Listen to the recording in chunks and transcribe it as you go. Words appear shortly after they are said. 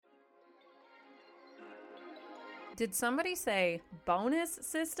Did somebody say bonus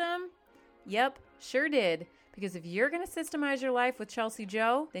system? Yep, sure did. Because if you're going to systemize your life with Chelsea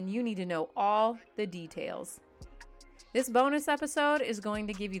Joe, then you need to know all the details. This bonus episode is going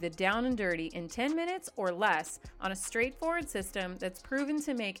to give you the down and dirty in 10 minutes or less on a straightforward system that's proven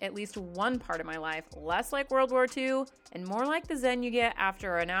to make at least one part of my life less like World War II and more like the zen you get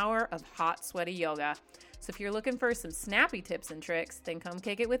after an hour of hot, sweaty yoga. So if you're looking for some snappy tips and tricks, then come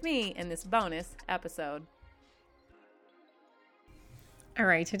kick it with me in this bonus episode. All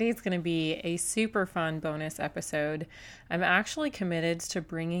right, today's going to be a super fun bonus episode. I'm actually committed to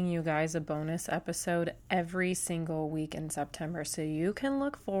bringing you guys a bonus episode every single week in September, so you can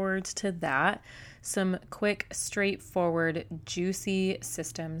look forward to that. Some quick, straightforward, juicy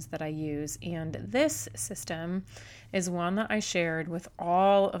systems that I use, and this system is one that I shared with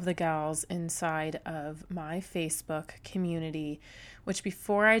all of the gals inside of my Facebook community, which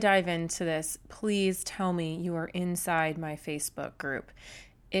before I dive into this, please tell me you are inside my Facebook group.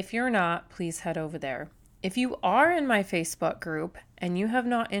 If you're not, please head over there. If you are in my Facebook group and you have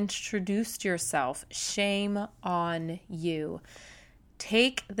not introduced yourself, shame on you.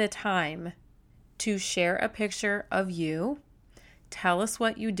 Take the time to share a picture of you. Tell us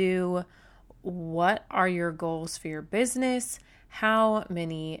what you do. What are your goals for your business? How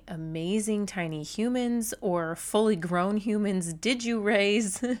many amazing tiny humans or fully grown humans did you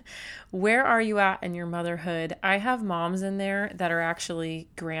raise? Where are you at in your motherhood? I have moms in there that are actually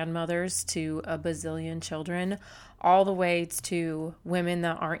grandmothers to a bazillion children, all the way to women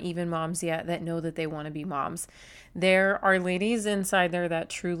that aren't even moms yet that know that they want to be moms. There are ladies inside there that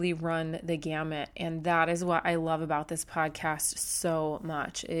truly run the gamut, and that is what I love about this podcast so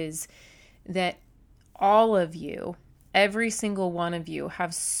much, is that all of you, every single one of you,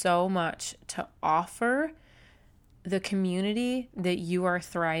 have so much to offer the community that you are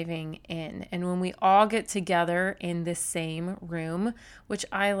thriving in. And when we all get together in the same room, which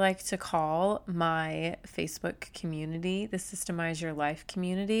I like to call my Facebook community, the Systemize Your Life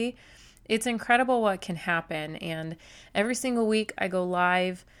community, it's incredible what can happen. And every single week I go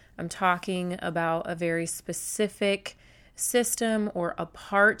live, I'm talking about a very specific system or a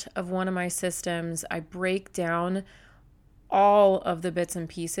part of one of my systems. I break down all of the bits and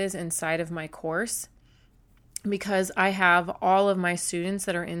pieces inside of my course because I have all of my students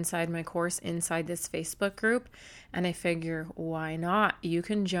that are inside my course inside this Facebook group, and I figure, why not? You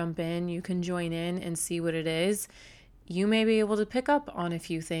can jump in, you can join in and see what it is. You may be able to pick up on a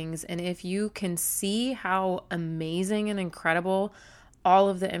few things, and if you can see how amazing and incredible all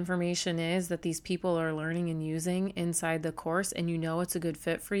of the information is that these people are learning and using inside the course, and you know it's a good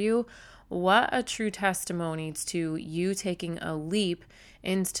fit for you, what a true testimony to you taking a leap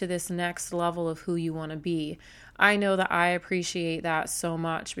into this next level of who you want to be. I know that I appreciate that so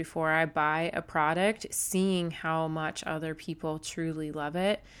much before I buy a product, seeing how much other people truly love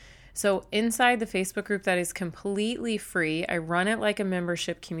it. So inside the Facebook group that is completely free, I run it like a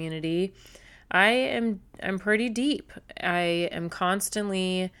membership community. I'm pretty deep. I am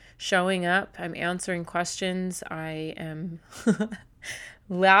constantly showing up. I'm answering questions. I am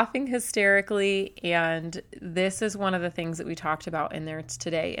laughing hysterically, and this is one of the things that we talked about in there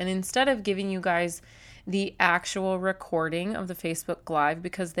today. And instead of giving you guys the actual recording of the Facebook Live,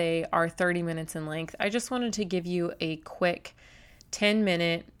 because they are 30 minutes in length, I just wanted to give you a quick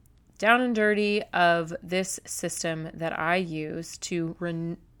 10-minute down and dirty of this system that I use to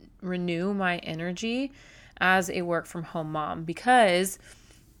renew my energy as a work from home mom, because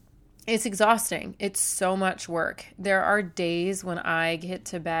it's exhausting. It's so much work. There are days when I get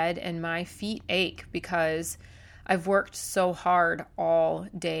to bed and my feet ache because I've worked so hard all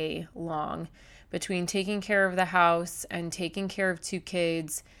day long between taking care of the house and taking care of 2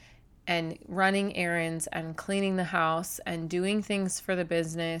 kids and running errands and cleaning the house and doing things for the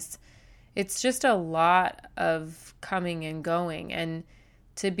business. It's just a lot of coming and going, and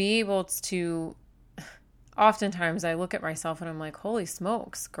to be able to, oftentimes I look at myself and I'm like, holy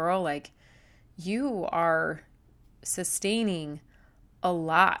smokes, girl, like you are sustaining a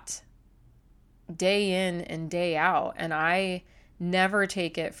lot day in and day out. And I never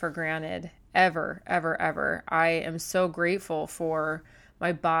take it for granted, ever, ever, ever. I am so grateful for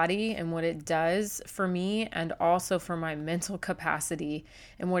my body and what it does for me, and also for my mental capacity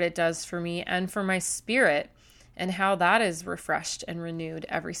and what it does for me, and for my spirit and how that is refreshed and renewed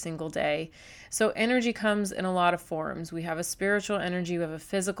every single day. So energy comes in a lot of forms. We have a spiritual energy, we have a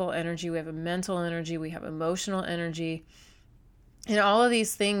physical energy, we have a mental energy, we have emotional energy. And all of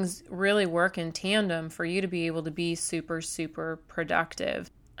these things really work in tandem for you to be able to be super, super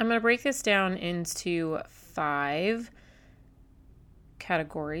productive. I'm going to break this down into 5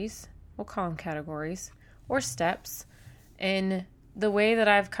 categories. We'll call them categories. or steps in the way that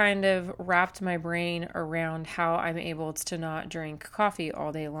I've kind of wrapped my brain around how I'm able to not drink coffee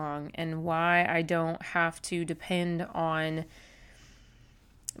all day long and why I don't have to depend on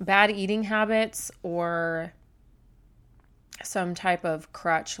bad eating habits or some type of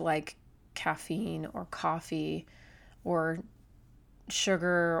crutch like caffeine or coffee or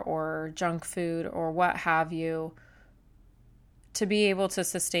sugar or junk food or what have you to be able to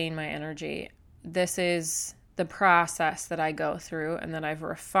sustain my energy. This is the process that I go through and that I've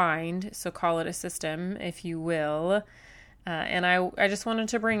refined, so call it a system, if you will. And I just wanted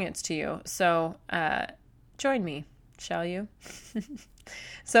to bring it to you. So join me, shall you?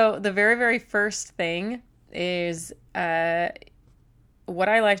 So the very, very first thing is what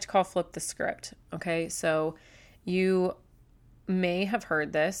I like to call flip the script. Okay, so you may have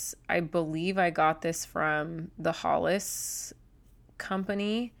heard this. I believe I got this from the Hollis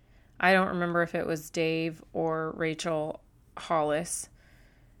company. I don't remember if it was Dave or Rachel Hollis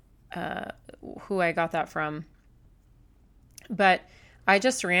who I got that from. But I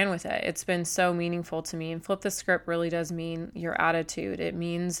just ran with it. It's been so meaningful to me. And flip the script really does mean your attitude. It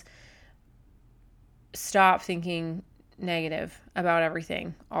means stop thinking negative about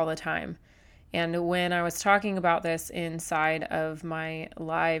everything all the time. And when I was talking about this inside of my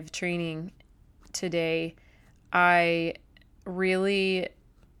live training today, I really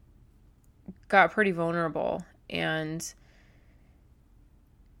got pretty vulnerable. And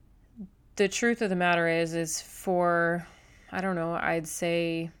the truth of the matter is for, I don't know, I'd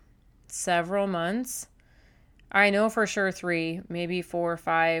say several months. I know for sure 3, maybe 4 or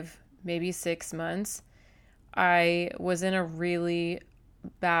 5, maybe 6 months. I was in a really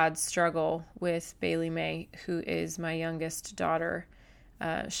bad struggle with Bailey May, who is my youngest daughter.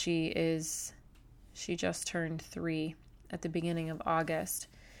 She just turned 3 at the beginning of August.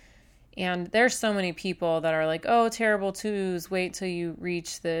 And there's so many people that are like, oh, terrible 2s, wait till you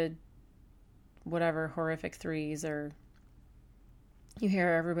reach the whatever horrific 3s, or you hear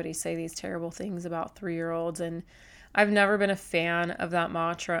everybody say these terrible things about 3-year-olds. And I've never been a fan of that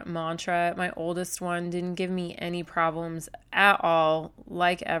mantra. My oldest one didn't give me any problems at all,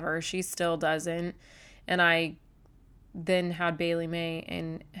 like ever. She still doesn't. And I then had Bailey May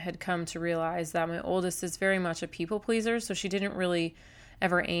and had come to realize that my oldest is very much a people pleaser. So she didn't really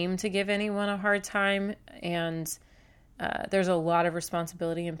ever aim to give anyone a hard time. And there's a lot of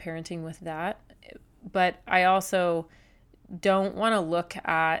responsibility in parenting with that. But I also don't want to look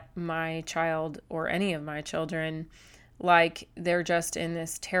at my child or any of my children like they're just in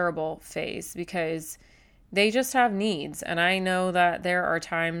this terrible phase, because they just have needs. And I know that there are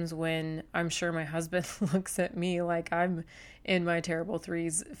times when I'm sure my husband looks at me like I'm in my terrible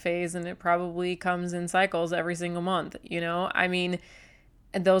 3s phase, and it probably comes in cycles every single month. I mean,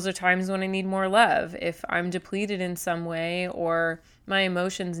 those are times when I need more love. If I'm depleted in some way or my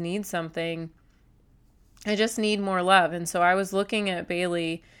emotions need something, I just need more love. And so I was looking at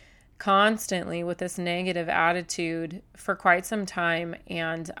Bailey constantly with this negative attitude for quite some time.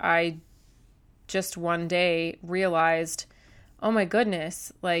 And I just one day realized, oh my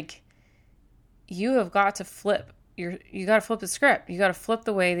goodness, like, you have got to flip. You got to flip the script. You got to flip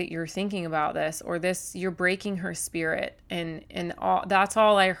the way that you're thinking about this, or this, you're breaking her spirit. And all, that's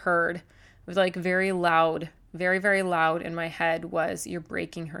all I heard. It was like very loud, very, very loud in my head was, you're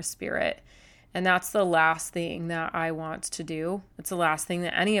breaking her spirit. And that's the last thing that I want to do. It's the last thing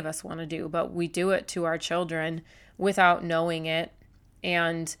that any of us want to do, but we do it to our children without knowing it.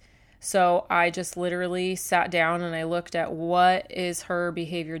 And so I just literally sat down and I looked at what is her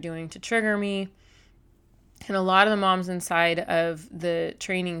behavior doing to trigger me. And a lot of the moms inside of the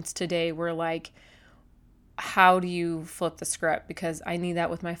trainings today were like, how do you flip the script? Because I need that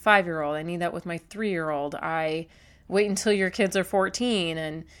with my 5-year-old. I need that with my 3-year-old. I wait until your kids are 14.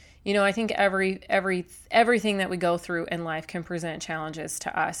 And I think everything that we go through in life can present challenges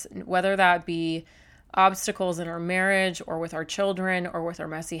to us, whether that be obstacles in our marriage or with our children or with our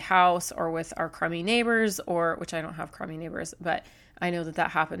messy house or with our crummy neighbors, or, which I don't have crummy neighbors, but I know that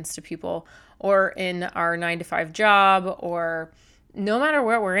happens to people, or in our 9-to-5 job, or no matter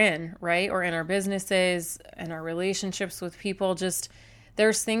what we're in, right? Or in our businesses and our relationships with people, just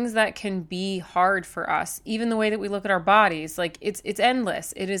there's things that can be hard for us. Even the way that we look at our bodies, like it's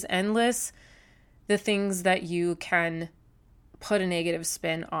endless. It is endless, the things that you can put a negative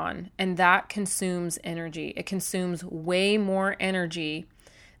spin on. And that consumes energy. It consumes way more energy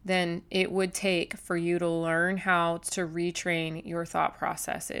than it would take for you to learn how to retrain your thought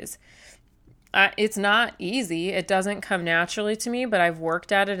processes. It's not easy. It doesn't come naturally to me, but I've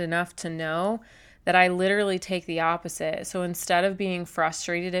worked at it enough to know that I literally take the opposite. So instead of being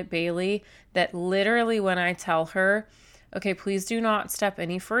frustrated at Bailey, that literally when I tell her, okay, please do not step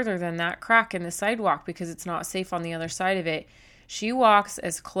any further than that crack in the sidewalk because it's not safe on the other side of it, she walks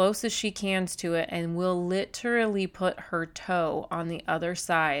as close as she can to it and will literally put her toe on the other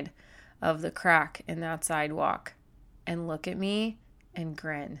side of the crack in that sidewalk and look at me and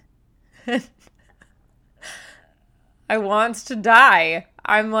grin. I want to die.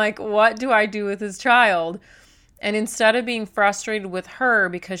 I'm like, what do I do with this child? And instead of being frustrated with her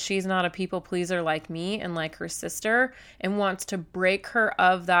because she's not a people pleaser like me and like her sister and wants to break her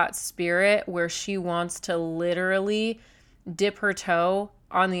of that spirit where she wants to literally dip her toe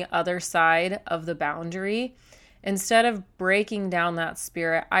on the other side of the boundary, instead of breaking down that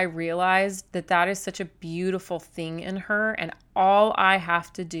spirit, I realized that that is such a beautiful thing in her. And all I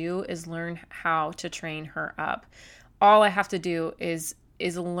have to do is learn how to train her up. All I have to do is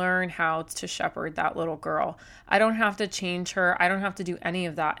learn how to shepherd that little girl. I don't have to change her. I don't have to do any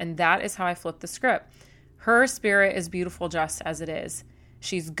of that. And that is how I flip the script. Her spirit is beautiful just as it is.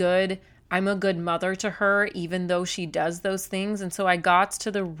 She's good. I'm a good mother to her, even though she does those things. And so I got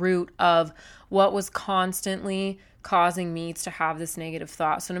to the root of what was constantly causing me to have this negative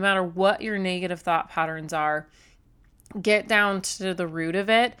thought. So no matter what your negative thought patterns are, get down to the root of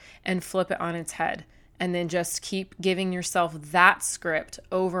it and flip it on its head. And then just keep giving yourself that script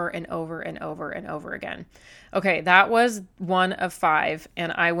over and over and over and over again. Okay, that was 1 of 5,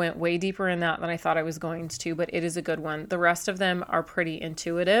 and I went way deeper in that than I thought I was going to, but it is a good one. The rest of them are pretty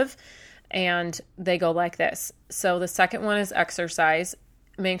intuitive, and they go like this. So the second one is exercise.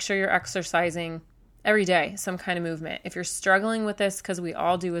 Make sure you're exercising every day, some kind of movement. If you're struggling with this, because we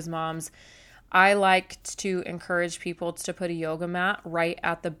all do as moms, I like to encourage people to put a yoga mat right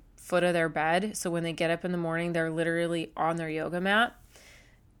at the foot of their bed. So when they get up in the morning, they're literally on their yoga mat.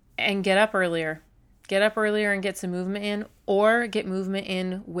 And get up earlier. Get up earlier and get some movement in, or get movement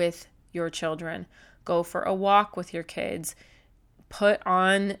in with your children. Go for a walk with your kids.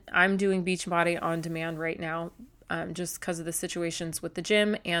 I'm doing Beachbody on demand right now, just because of the situations with the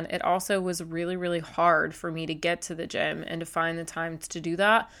gym. And it also was really, really hard for me to get to the gym and to find the time to do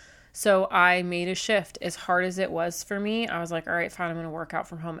that. So I made a shift. As hard as it was for me, I was like, all right, fine, I'm going to work out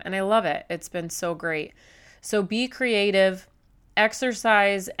from home. And I love it. It's been so great. So be creative,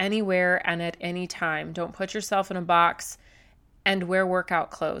 exercise anywhere and at any time. Don't put yourself in a box, and wear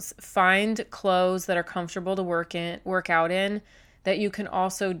workout clothes. Find clothes that are comfortable to work out in, that you can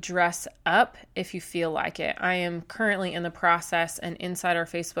also dress up if you feel like it. I am currently in the process, and inside our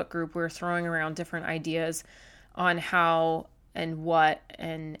Facebook group, we're throwing around different ideas on how and what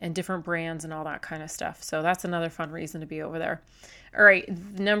and different brands and all that kind of stuff. So that's another fun reason to be over there. All right,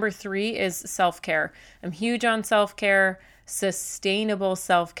 number 3 is self-care. I'm huge on self-care, sustainable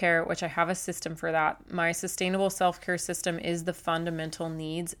self-care, which I have a system for that. My sustainable self-care system is the fundamental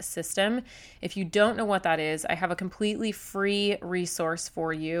needs system. If you don't know what that is, I have a completely free resource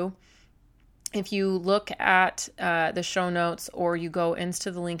for you. If you look at the show notes, or you go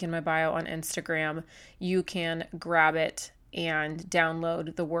into the link in my bio on Instagram, you can grab it and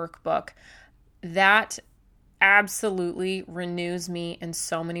download the workbook. That absolutely renews me in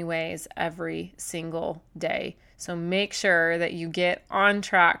so many ways every single day. So make sure that you get on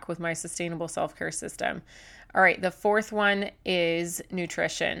track with my sustainable self-care system. All right, the 4th one is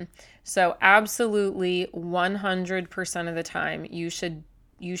nutrition. So absolutely 100% of the time, you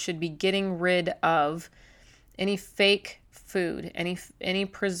should be getting rid of any fake food, any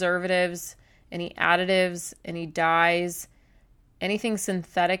preservatives, any additives, any dyes. Anything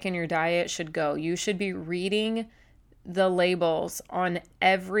synthetic in your diet should go. You should be reading the labels on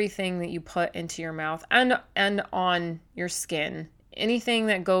everything that you put into your mouth and on your skin. Anything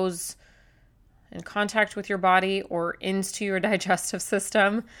that goes in contact with your body or into your digestive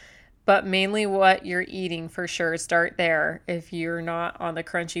system, but mainly what you're eating for sure. Start there if you're not on the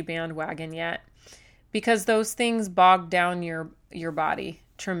crunchy bandwagon yet, because those things bog down your body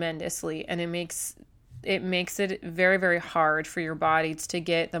tremendously, and it makes it very, very hard for your body to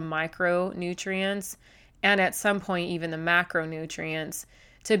get the micronutrients, and at some point even the macronutrients,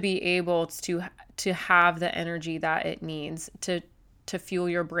 to be able to have the energy that it needs to fuel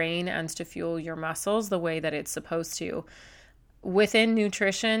your brain and to fuel your muscles the way that it's supposed to. Within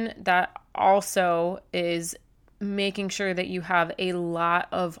nutrition, that also is making sure that you have a lot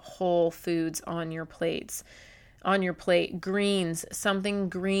of whole foods on your plate. Greens, something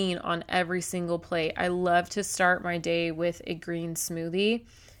green on every single plate. I love to start my day with a green smoothie.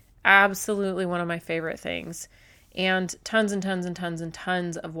 Absolutely one of my favorite things. And tons and tons and tons and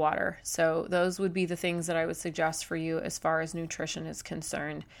tons of water. So those would be the things that I would suggest for you as far as nutrition is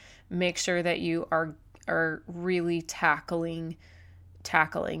concerned. make sure that you are really tackling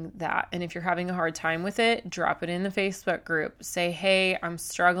that. And if you're having a hard time with it, drop it in the Facebook group. Say, hey, I'm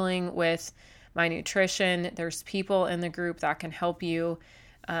struggling with my nutrition. There's people in the group that can help you.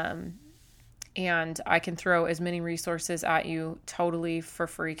 And I can throw as many resources at you totally for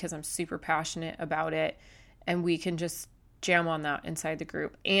free because I'm super passionate about it. And we can just jam on that inside the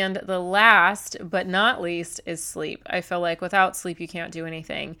group. And the last but not least is sleep. I feel like without sleep, you can't do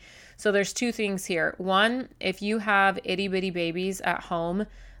anything. So there's two things here. One, if you have itty bitty babies at home,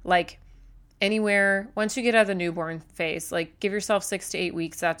 like anywhere, once you get out of the newborn phase, like give yourself 6 to 8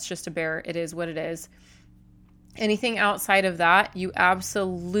 weeks. That's just a bear. It is what it is. Anything outside of that, you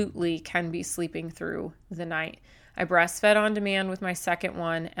absolutely can be sleeping through the night. I breastfed on demand with my second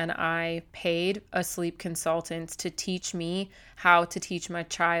one, and I paid a sleep consultant to teach me how to teach my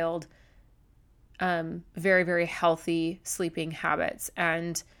child very, very healthy sleeping habits.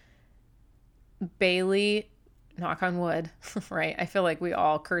 And Bailey, knock on wood, right? I feel like we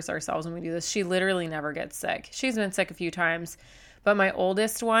all curse ourselves when we do this. She literally never gets sick. She's been sick a few times. But my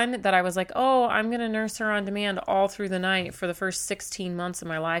oldest one that I was like, oh, I'm going to nurse her on demand all through the night for the first 16 months of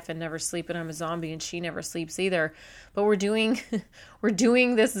my life and never sleep, and I'm a zombie and she never sleeps either. But we're doing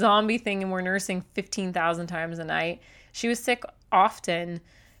this zombie thing and we're nursing 15,000 times a night. She was sick often.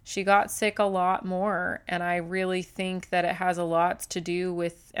 She got sick a lot more. And I really think that it has a lot to do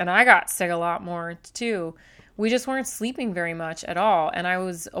with, and I got sick a lot more too. We just weren't sleeping very much at all. And I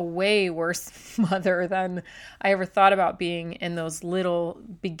was a way worse mother than I ever thought about being in those little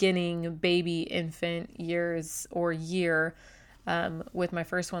beginning baby infant years or year with my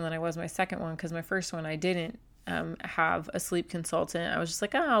first one than I was my second one. Because my first one, I didn't have a sleep consultant. I was just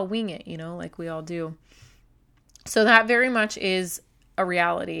like, oh, I'll wing it, like we all do. So that very much is a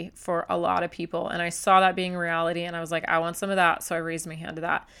reality for a lot of people. And I saw that being a reality and I was like, I want some of that. So I raised my hand to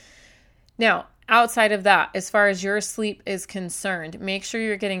that. Now, outside of that, as far as your sleep is concerned, make sure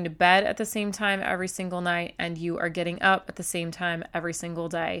you're getting to bed at the same time every single night and you are getting up at the same time every single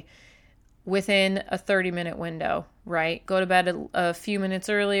day within a 30-minute window, right? Go to bed a few minutes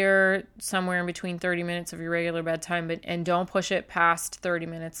earlier, somewhere in between 30 minutes of your regular bedtime, and don't push it past 30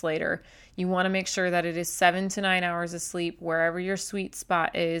 minutes later. You want to make sure that it is 7 to 9 hours of sleep wherever your sweet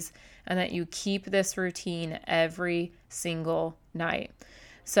spot is, and that you keep this routine every single night.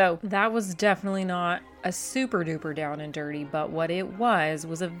 So that was definitely not a super duper down and dirty, but what it was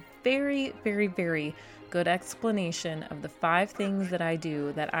a very, very, very good explanation of the 5 things that I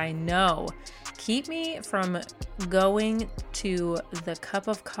do that I know keep me from going to the cup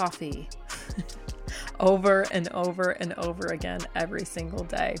of coffee over and over and over again every single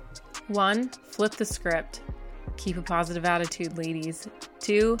day. 1, flip the script. Keep a positive attitude, ladies.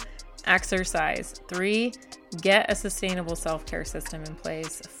 2, exercise. 3, get a sustainable self-care system in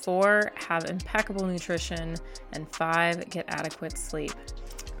place. 4, have impeccable nutrition. And 5, get adequate sleep.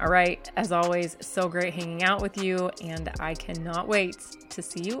 All right, as always, so great hanging out with you, and I cannot wait to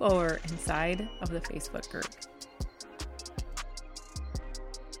see you over inside of the Facebook group.